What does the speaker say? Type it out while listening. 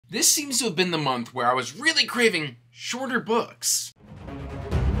this seems to have been the month where I was really craving shorter books.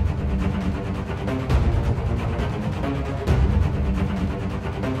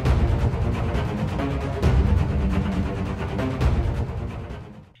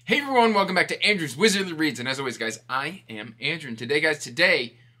 Hey everyone, welcome back to Andrew's Wizardly Reads, and as always guys, I am Andrew, and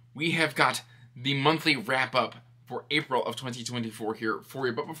today we have got the monthly wrap-up for April of 2024 here for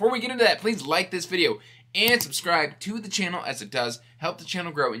you. But before we get into that, please like this video and subscribe to the channel, as it does help the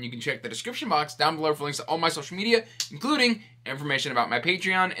channel grow, and you can check the description box down below for links to all my social media, including information about my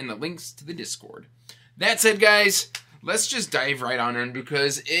Patreon and the links to the Discord. That said guys, let's just dive right on in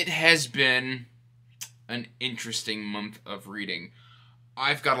because it has been an interesting month of reading.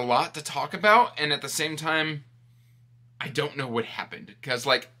 I've got a lot to talk about, and at the same time, I don't know what happened. Because,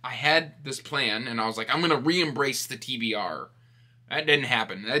 like, I had this plan, and I was like, I'm going to re-embrace the TBR. That didn't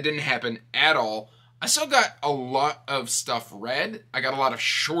happen. That didn't happen at all. I still got a lot of stuff read. I got a lot of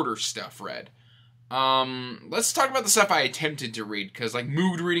shorter stuff read. Let's talk about the stuff I attempted to read, because, like,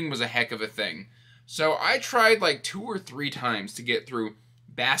 mood reading was a heck of a thing. So I tried, like, 2 or 3 times to get through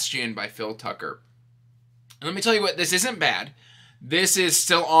Bastion by Phil Tucker. And let me tell you what, this isn't bad. This is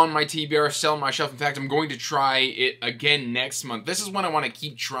still on my TBR, still on my shelf. In fact, I'm going to try it again next month. This is one I want to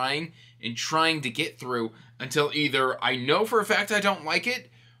keep trying and trying to get through until either I know for a fact I don't like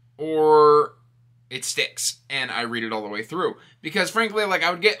it or it sticks and I read it all the way through. Because frankly, like, I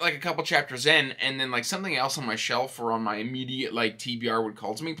would get like a couple chapters in and then like something else on my shelf or on my immediate like TBR would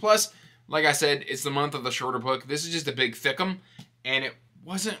call to me. Plus, like I said, it's the month of the shorter book. This is just a big thickum and it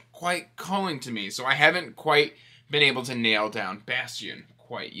wasn't quite calling to me. So I haven't quite been able to nail down Bastion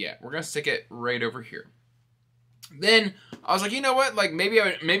quite yet. We're gonna stick it right over here. Then I was like, you know what? Like maybe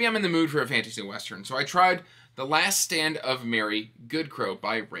I'm in the mood for a fantasy western. So I tried The Last Stand of Mary Goodcrow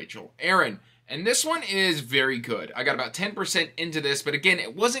by Rachel Aaron, and this one is very good. I got about 10% into this, but again,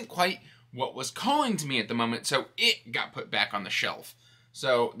 it wasn't quite what was calling to me at the moment, so it got put back on the shelf.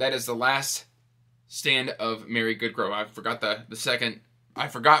 So that is The Last Stand of Mary Goodcrow. I forgot the second. I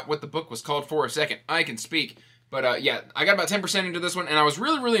forgot what the book was called for a second. I can speak. But yeah, I got about 10% into this one, and I was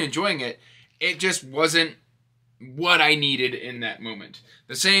really enjoying it. It just wasn't what I needed in that moment.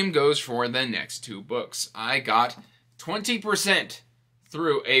 The same goes for the next 2 books. I got 20%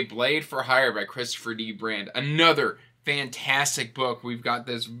 through A Blade for Hire by Christopher D. Brand. Another fantastic book. We've got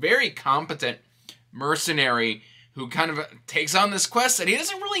this very competent mercenary who kind of takes on this quest that he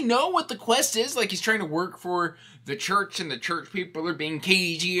doesn't really know what the quest is. Like, he's trying to work for the church, and the church people are being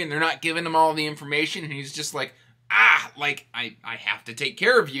cagey, and they're not giving him all the information, and he's just like, I have to take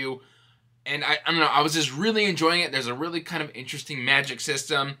care of you. And I don't know, I was just really enjoying it. There's a really kind of interesting magic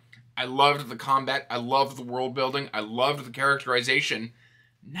system. I loved the combat. I loved the world building. I loved the characterization.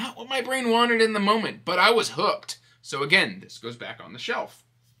 Not what my brain wanted in the moment, but I was hooked. So again, this goes back on the shelf.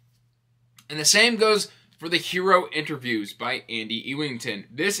 And the same goes for The Hero Interviews by Andy Ewington.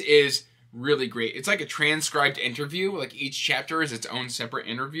 This is really great. It's like a transcribed interview. Like, each chapter is its own separate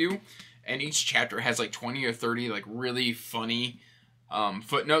interview. And each chapter has like 20 or 30 like really funny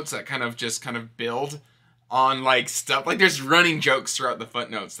footnotes that kind of build on like stuff. Like, there's running jokes throughout the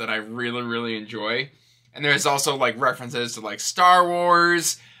footnotes that I really enjoy. And there's also like references to like Star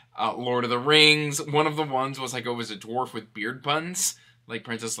Wars, Lord of the Rings. One of the ones was like, it was a dwarf with beard buns. Like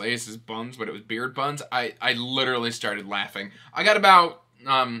Princess Leia's buns, but it was beard buns. I literally started laughing. I got about,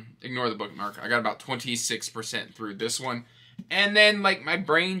 ignore the bookmark, I got about 26% through this one. And then, like, my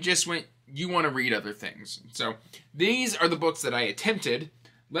brain just went, you want to read other things. So, these are the books that I attempted.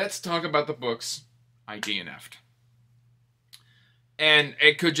 Let's talk about the books I DNF'd. And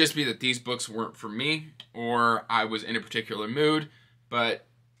it could just be that these books weren't for me, or I was in a particular mood, but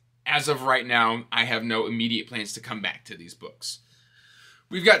as of right now, I have no immediate plans to come back to these books.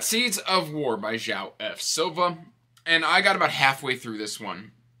 We've got Seeds of War by João F. Silva, and I got about halfway through this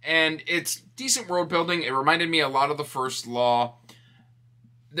one. And it's decent world building. It reminded me a lot of The First Law.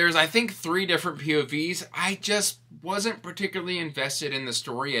 There's, I think, 3 different POVs. I just wasn't particularly invested in the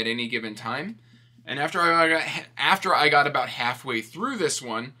story at any given time. And after I got about halfway through this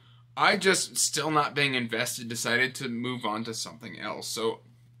one, I just, still not being invested, decided to move on to something else. So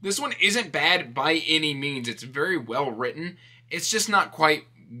this one isn't bad by any means. It's very well written. It's just not quite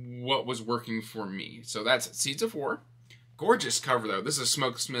what was working for me. So that's Seeds of War. Gorgeous cover, though. This is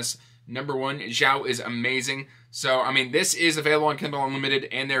Smokesmith's #1. João is amazing. So, I mean, this is available on Kindle Unlimited,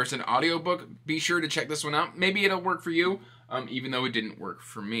 and there's an audiobook. Be sure to check this one out. Maybe it'll work for you, even though it didn't work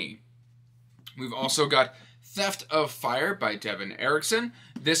for me. We've also got Theft of Fire by Devin Erickson.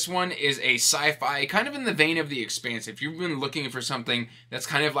 This one is a sci-fi, kind of in the vein of The Expanse. If you've been looking for something that's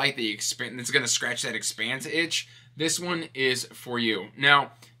kind of like The Expanse, that's going to scratch that Expanse itch, this one is for you.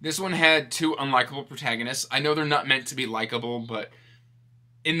 Now, this one had 2 unlikable protagonists. I know they're not meant to be likable, but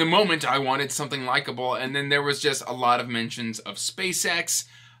in the moment, I wanted something likable, and then there was just a lot of mentions of SpaceX,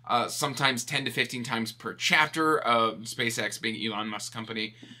 sometimes 10 to 15 times per chapter, SpaceX being Elon Musk's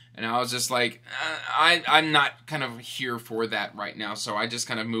company, and I was just like, I'm not kind of here for that right now, so I just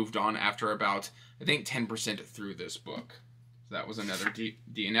kind of moved on after about, I think, 10% through this book. So that was another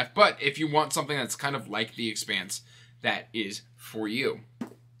DNF, but if you want something that's kind of like The Expanse, that is for you.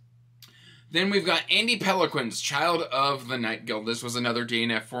 Then we've got Andy Peliquin's Child of the Night Guild. This was another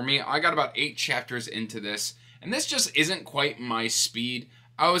DNF for me. I got about 8 chapters into this, and this just isn't quite my speed.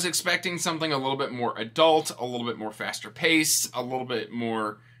 I was expecting something a little bit more adult, a little bit more faster paced, a little bit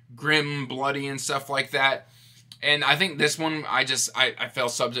more grim, bloody, and stuff like that. And I think this one, I fell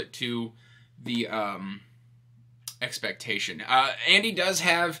subject to the expectation. Andy does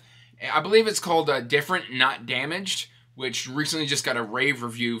have, I believe it's called Different, Not Damaged, which recently just got a rave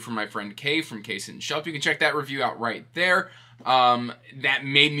review from my friend Kay from Case and Shelf. You can check that review out right there. That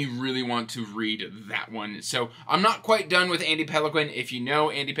made me really want to read that one. So I'm not quite done with Andy Peliquin. If you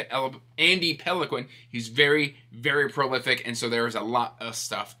know Andy Peliquin, he's very, very prolific, and so there is a lot of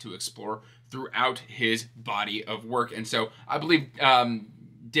stuff to explore throughout his body of work. And so I believe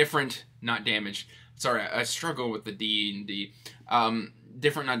Different, Not Damaged. Sorry, I struggle with the D and D.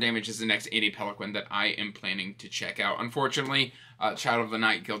 Different, Not Damaged is the next Andy Peliquin that I am planning to check out. Unfortunately, Child of the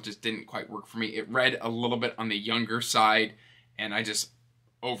Night Guild just didn't quite work for me. It read a little bit on the younger side, and I just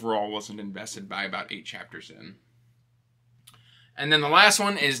overall wasn't invested by about 8 chapters in. And then the last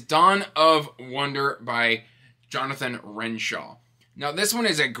one is Dawn of Wonder by Jonathan Renshaw. Now, this one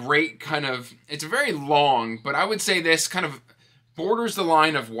is a great kind of, it's very long, but I would say this kind of borders the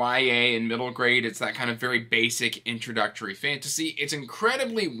line of YA and middle grade. It's that kind of very basic introductory fantasy. It's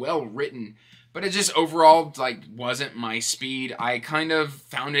incredibly well written, but it just overall wasn't my speed. I kind of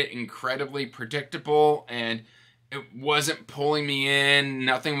found it incredibly predictable, and it wasn't pulling me in.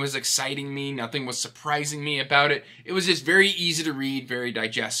 Nothing was exciting me. Nothing was surprising me about it. It was just very easy to read, very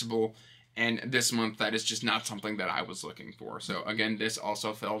digestible, and this month that is just not something that I was looking for. So again, this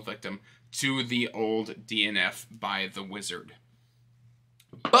also fell victim to the old DNF by the Wizard.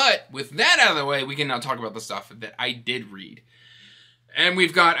 But with that out of the way, we can now talk about the stuff that I did read. And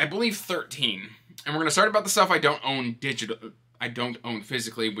we've got, I believe, 13. And we're going to start about the stuff I don't own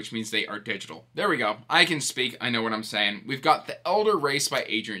physically, which means they are digital. There we go. I can speak. I know what I'm saying. We've got The Elder Race by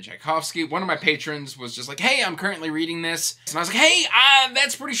Adrian Tchaikovsky. One of my patrons was just like, hey, I'm currently reading this. And I was like, hey,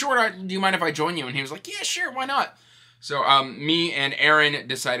 that's pretty short. Do you mind if I join you? And he was like, yeah, sure, why not? So me and Aaron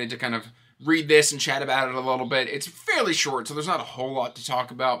decided to kind of read this and chat about it a little bit. It's fairly short, so there's not a whole lot to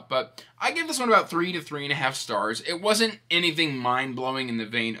talk about, but I give this one about 3 to 3.5 stars. It wasn't anything mind-blowing in the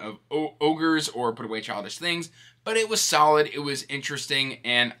vein of Ogres or Put Away Childish Things, but it was solid, it was interesting,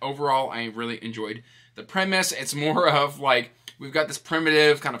 and overall I really enjoyed the premise. It's more of like, we've got this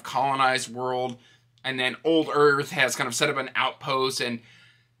primitive kind of colonized world, and then Old Earth has kind of set up an outpost, and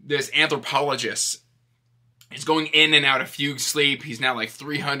this anthropologist is going in and out of fugue sleep. He's now like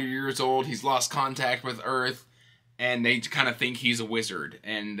 300 years old. He's lost contact with Earth, and they kind of think he's a wizard,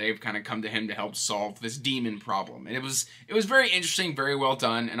 and they've kind of come to him to help solve this demon problem. And it was very interesting, very well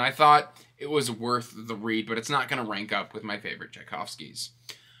done, and I thought it was worth the read, but it's not going to rank up with my favorite Tchaikovskys.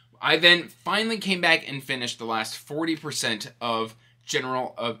 I then finally came back and finished the last 40% of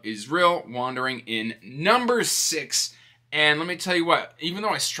General of Israel, Wandering in number 6. And let me tell you what, even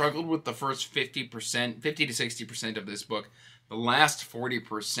though I struggled with the first 50% to 60% of this book, the last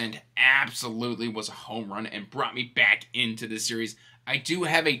 40% absolutely was a home run and brought me back into the series. I do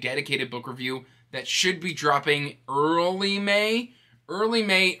have a dedicated book review that should be dropping early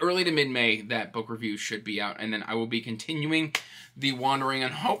to mid-May. That book review should be out, and then I will be continuing the Wandering,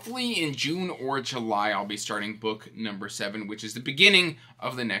 and hopefully in June or July I'll be starting book number 7, which is the beginning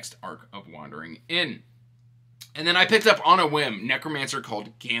of the next arc of Wandering In. And then I picked up on a whim Necromancer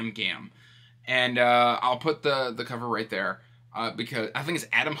called Gam Gam. And I'll put the cover right there because I think it's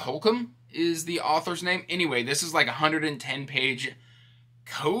Adam Holcomb is the author's name. Anyway, this is like a 110-page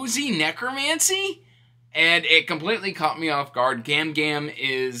cozy necromancy. And it completely caught me off guard. Gam Gam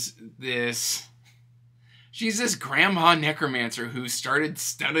is this... She's this grandma necromancer who started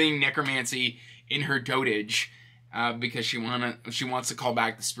studying necromancy in her dotage because she wants to call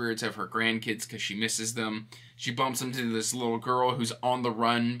back the spirits of her grandkids because she misses them. She bumps into this little girl who's on the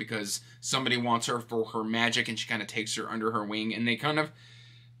run because somebody wants her for her magic, and she kind of takes her under her wing, and they kind of,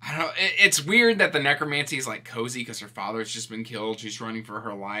 I don't know, it's weird that the necromancy is like cozy because her father's just been killed, she's running for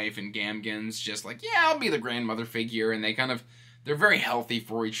her life, and Gamgen's just like, yeah, I'll be the grandmother figure, and they kind of, they're very healthy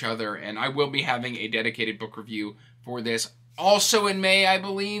for each other, and I will be having a dedicated book review for this. Also in May, I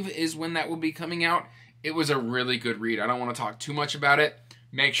believe, is when that will be coming out. It was a really good read. I don't want to talk too much about it.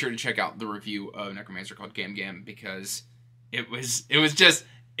 Make sure to check out the review of Necromancer called Gam Gam, because it was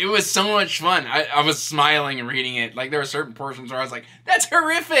so much fun. I was smiling reading it. Like, there were certain portions where I was like, that's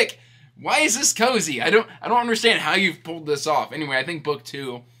horrific! Why is this cozy? I don't understand how you've pulled this off. Anyway, I think book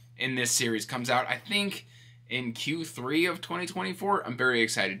 2 in this series comes out, I think, in Q3 of 2024. I'm very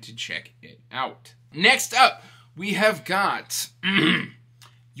excited to check it out. Next up, we have got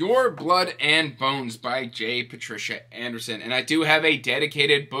Your Blood and Bones by J. Patricia Anderson. And I do have a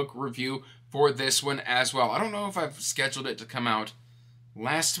dedicated book review for this one as well. I don't know if I've scheduled it to come out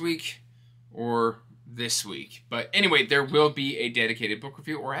last week or this week. But anyway, there will be a dedicated book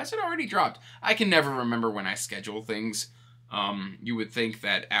review, or has it already dropped? I can never remember when I schedule things. You would think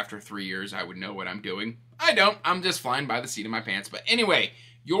that after 3 years I would know what I'm doing. I don't. I'm just flying by the seat of my pants. But anyway,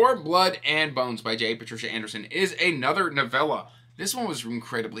 Your Blood and Bones by J. Patricia Anderson is another novella. This one was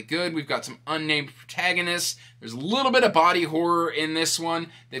incredibly good. We've got some unnamed protagonists. There's a little bit of body horror in this one.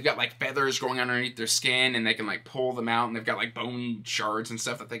 They've got like feathers growing underneath their skin, and they can like pull them out, and they've got like bone shards and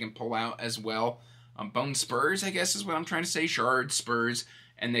stuff that they can pull out as well. Bone spurs, I guess is what I'm trying to say. Shards, spurs.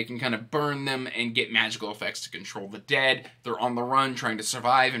 And they can kind of burn them and get magical effects to control the dead. They're on the run trying to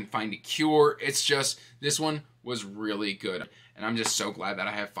survive and find a cure. It's just, this one was really good. And I'm just so glad that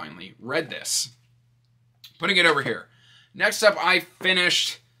I have finally read this. Putting it over here. Next up, I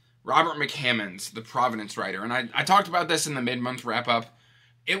finished Robert McCammon's The Providence Writer. And I talked about this in the mid-month wrap-up.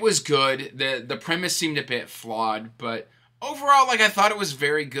 It was good. The premise seemed a bit flawed, but overall, like, I thought it was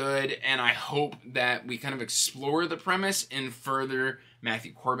very good. And I hope that we kind of explore the premise in further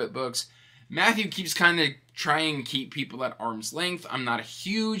Matthew Corbett books. Matthew keeps kind of trying to keep people at arm's length. I'm not a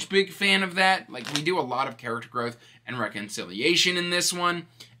huge big fan of that. Like, we do a lot of character growth and reconciliation in this one,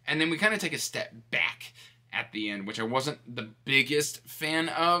 and then we kind of take a step back at the end, which I wasn't the biggest fan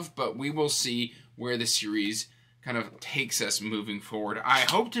of, but we will see where the series kind of takes us moving forward. I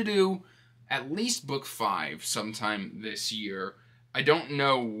hope to do at least book 5 sometime this year. I don't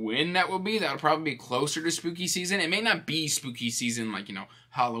know when that will be. That'll probably be closer to spooky season. It may not be spooky season like, you know,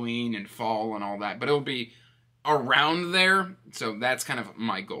 Halloween and fall and all that, but it'll be around there. So that's kind of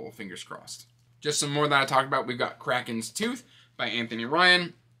my goal, fingers crossed. Just some more that I talked about. We've got Kraken's Tooth by Anthony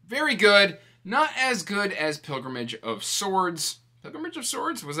Ryan. Very good. Not as good as Pilgrimage of Swords. Pilgrimage of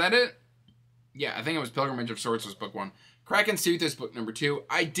Swords? Was that it? Yeah, I think it was Pilgrimage of Swords was book 1. Kraken's Tooth is book number 2.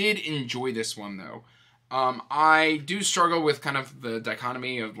 I did enjoy this one, though. I do struggle with kind of the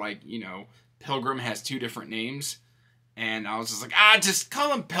dichotomy of, like, you know, Pilgrim has 2 different names. And I was just like, just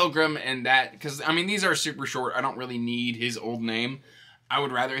call him Pilgrim and that. Because, I mean, these are super short. I don't really need his old name. I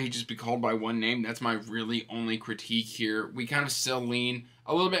would rather he just be called by one name. That's my really only critique here. We kind of still lean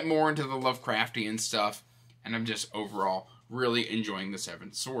a little bit more into the Lovecraftian stuff. And I'm just overall really enjoying the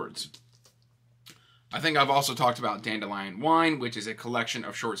Seven Swords. I think I've also talked about Dandelion Wine, which is a collection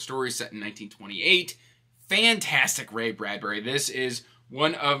of short stories set in 1928. Fantastic Ray Bradbury. This is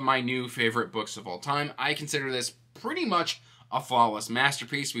one of my new favorite books of all time. I consider this pretty much a flawless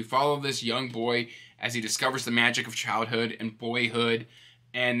masterpiece. We follow this young boy as he discovers the magic of childhood and boyhood.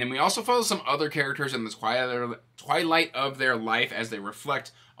 And then we also follow some other characters in the twilight of their life as they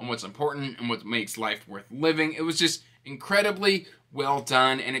reflect on what's important and what makes life worth living. It was just incredibly well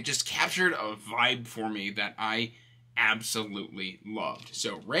done, and it just captured a vibe for me that I absolutely loved.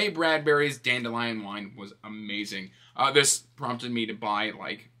 So Ray Bradbury's Dandelion Wine was amazing. This prompted me to buy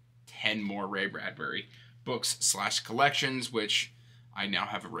like 10 more Ray Bradbury books / collections, which I now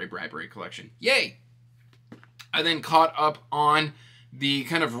have a Ray Bradbury collection. Yay! I then caught up on the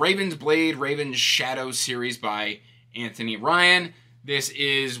kind of Raven's Blade, Raven's Shadow series by Anthony Ryan. This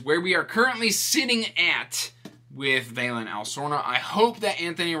is where we are currently sitting at with Valen Alsorna. I hope that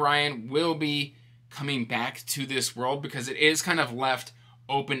Anthony Ryan will be coming back to this world, because it is kind of left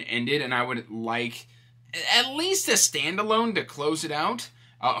open-ended, and I would like at least a standalone to close it out.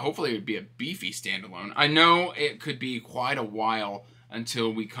 Hopefully it would be a beefy standalone. I know it could be quite a while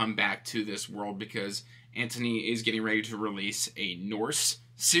until we come back to this world, because Anthony is getting ready to release a Norse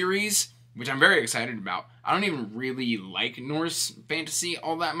series, which I'm very excited about. I don't even really like Norse fantasy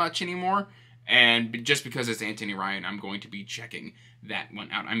all that much anymore, and just because it's Anthony Ryan, I'm going to be checking that one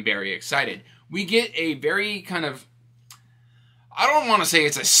out. I'm very excited. We get a very kind of, I don't want to say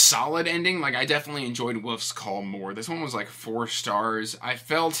it's a solid ending. Like, I definitely enjoyed Wolf's Call more. This one was like 4 stars. I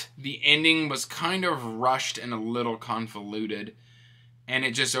felt the ending was kind of rushed and a little convoluted, and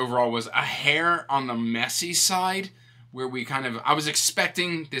it just overall was a hair on the messy side, where we kind of, I was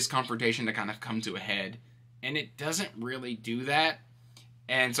expecting this confrontation to kind of come to a head, and it doesn't really do that.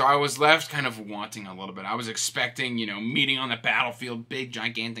 And so I was left kind of wanting a little bit. I was expecting, you know, meeting on the battlefield, big,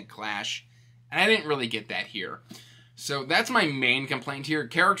 gigantic clash. And I didn't really get that here. So that's my main complaint here.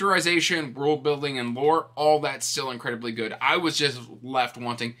 Characterization, world building, and lore, all that's still incredibly good. I was just left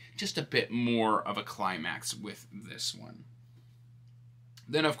wanting just a bit more of a climax with this one.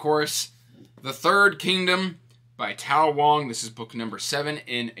 Then, of course, The Third Kingdom by Tao Wong. This is book number 7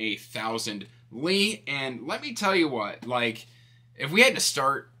 in 1,000 Li. And let me tell you what, like, if we had to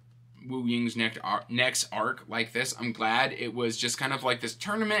start Wu Ying's next arc like this, I'm glad it was just kind of like this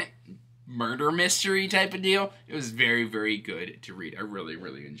tournament murder mystery type of deal. It was very, very good to read. I really,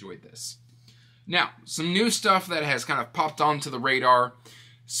 really enjoyed this. Now, some new stuff that has kind of popped onto the radar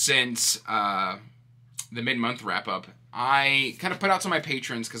since the mid-month wrap-up. I kind of put out to my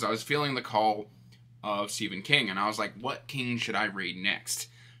patrons because I was feeling the call of Stephen King, and I was like, what King should I read next?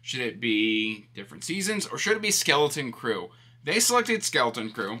 Should it be Different Seasons, or should it be Skeleton Crew? They selected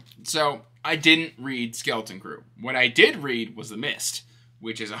Skeleton Crew, so I didn't read Skeleton Crew. What I did read was The Mist,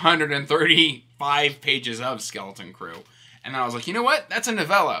 which is 135 pages of Skeleton Crew. And I was like, you know what? That's a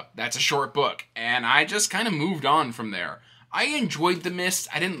novella. That's a short book. And I just kind of moved on from there. I enjoyed The Mist.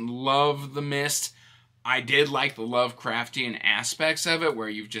 I didn't love The Mist. I did like the Lovecraftian aspects of it, where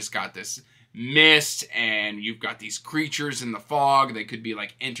you've just got this mist, and you've got these creatures in the fog. They could be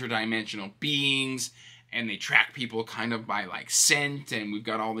like interdimensional beings, and they track people kind of by like scent, and we've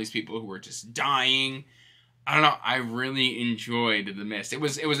got all these people who are just dying. I don't know, I really enjoyed The Mist. It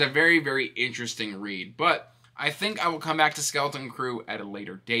was a very, very interesting read, but I think I will come back to Skeleton Crew at a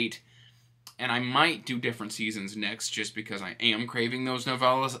later date, and I might do Different Seasons next, just because I am craving those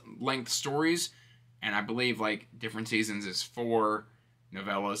novella-length stories, and I believe, like, Different Seasons is 4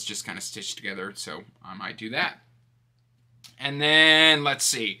 novellas just kind of stitched together, so I might do that. And then, let's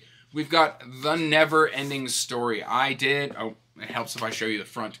see. We've got The Never-Ending Story. Oh, it helps if I show you the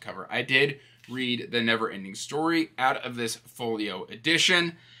front cover. I did read The Never-Ending Story out of this folio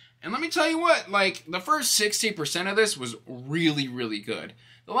edition. And let me tell you what, like, the first 60% of this was really, really good.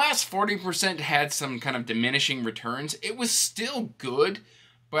 The last 40% had some kind of diminishing returns. It was still good,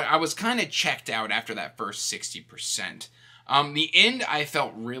 but I was kind of checked out after that first 60%. The end, I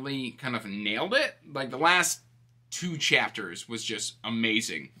felt really kind of nailed it. Like, the last 2 chapters was just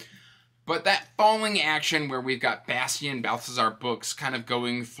amazing. But that falling action where we've got Bastian Balthazar books kind of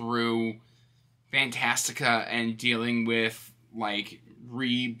going through Fantastica and dealing with, like,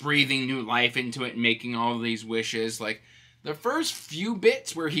 breathing new life into it and making all of these wishes. Like, the first few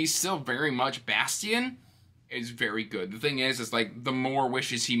bits where he's still very much Bastian is very good. The thing is like, the more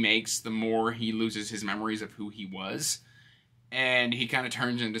wishes he makes, the more he loses his memories of who he was. And he kind of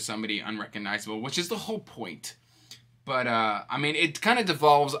turns into somebody unrecognizable, which is the whole point. But, I mean, it kind of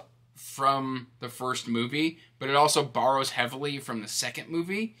devolves from the first movie, but it also borrows heavily from the second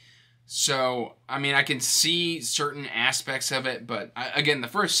movie. So, I mean, I can see certain aspects of it, but again, the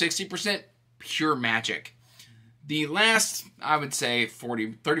first 60%, pure magic. The last, I would say,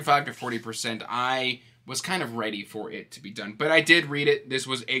 35 to 40%, I was kind of ready for it to be done. But I did read it. This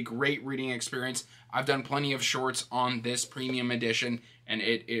was a great reading experience. I've done plenty of shorts on this premium edition, and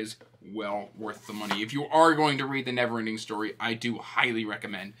it is well worth the money. If you are going to read The Never-Ending Story, I do highly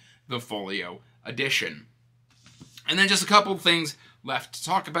recommend the folio edition. And then just a couple of things left to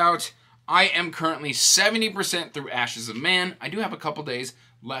talk about. I am currently 70% through Ashes of Man. I do have a couple days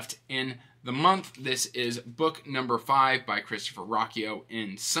left in the month. This is book number 5 by Christopher Rocchio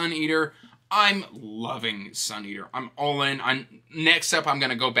in Sun Eater. I'm loving Sun Eater. I'm all in. Next up, I'm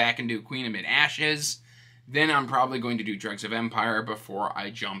going to go back and do Queen Amid Ashes. Then I'm probably going to do Dregs of Empire before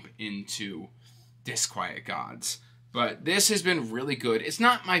I jump into Disquiet Gods. But this has been really good. It's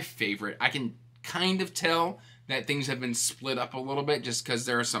not my favorite. I can kind of tell that things have been split up a little bit just because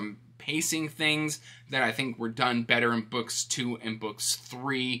there are some pacing things that I think were done better in books 2 and books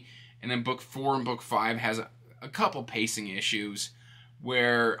 3. And then book 4 and book 5 has a couple pacing issues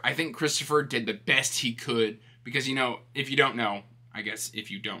where I think Christopher did the best he could because, you know, if you don't know,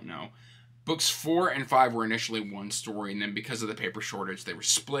 books 4 and 5 were initially one story, and then because of the paper shortage, they were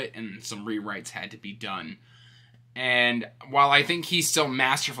split and some rewrites had to be done. And while I think he still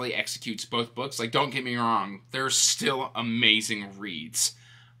masterfully executes both books, like, don't get me wrong, they're still amazing reads.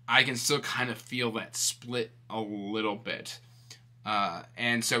 I can still kind of feel that split a little bit.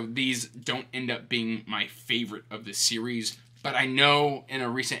 And so these don't end up being my favorite of the series, but I know in a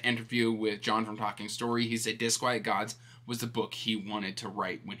recent interview with John from Talking Story, he said Disquiet Gods was the book he wanted to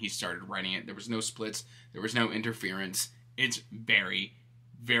write when he started writing it. There was no splits, there was no interference. It's very,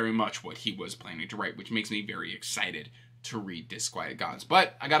 very much what he was planning to write, which makes me very excited to read Disquiet Gods.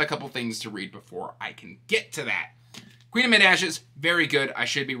 But I got a couple things to read before I can get to that. Queen of Mid-Ashes, very good. I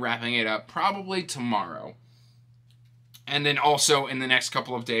should be wrapping it up probably tomorrow. And then also in the next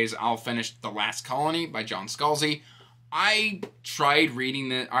couple of days, I'll finish The Last Colony by John Scalzi. I tried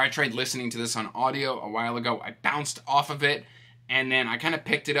listening to this on audio a while ago. I bounced off of it, and then I kind of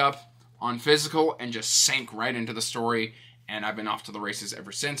picked it up on physical and just sank right into the story, and I've been off to the races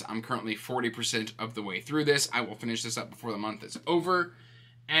ever since. I'm currently 40% of the way through this. I will finish this up before the month is over.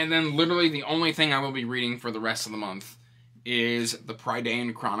 And then literally the only thing I will be reading for the rest of the month is The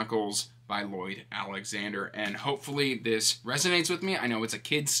Prydain Chronicles by Lloyd Alexander. And hopefully this resonates with me. I know it's a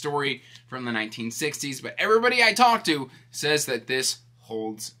kid's story from the 1960s, but everybody I talk to says that this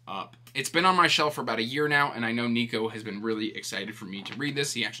holds up. It's been on my shelf for about a year now, and I know Nico has been really excited for me to read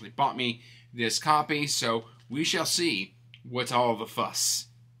this. He actually bought me this copy, so we shall see what all the fuss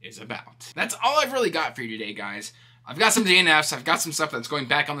is about. That's all I've really got for you today, guys. I've got some DNFs, I've got some stuff that's going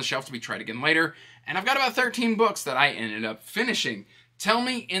back on the shelf to be tried again later, and I've got about 13 books that I ended up finishing. Tell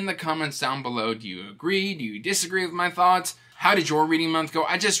me in the comments down below, do you agree? Do you disagree with my thoughts? How did your reading month go?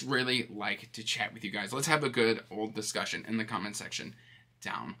 I just really like to chat with you guys. Let's have a good old discussion in the comment section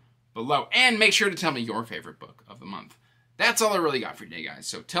down below. And make sure to tell me your favorite book of the month. That's all I really got for today, guys.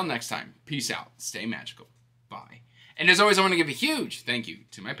 So till next time, peace out, stay magical, bye. And as always, I want to give a huge thank you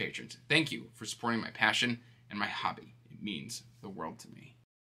to my patrons. Thank you for supporting my passion and my hobby. It means the world to me.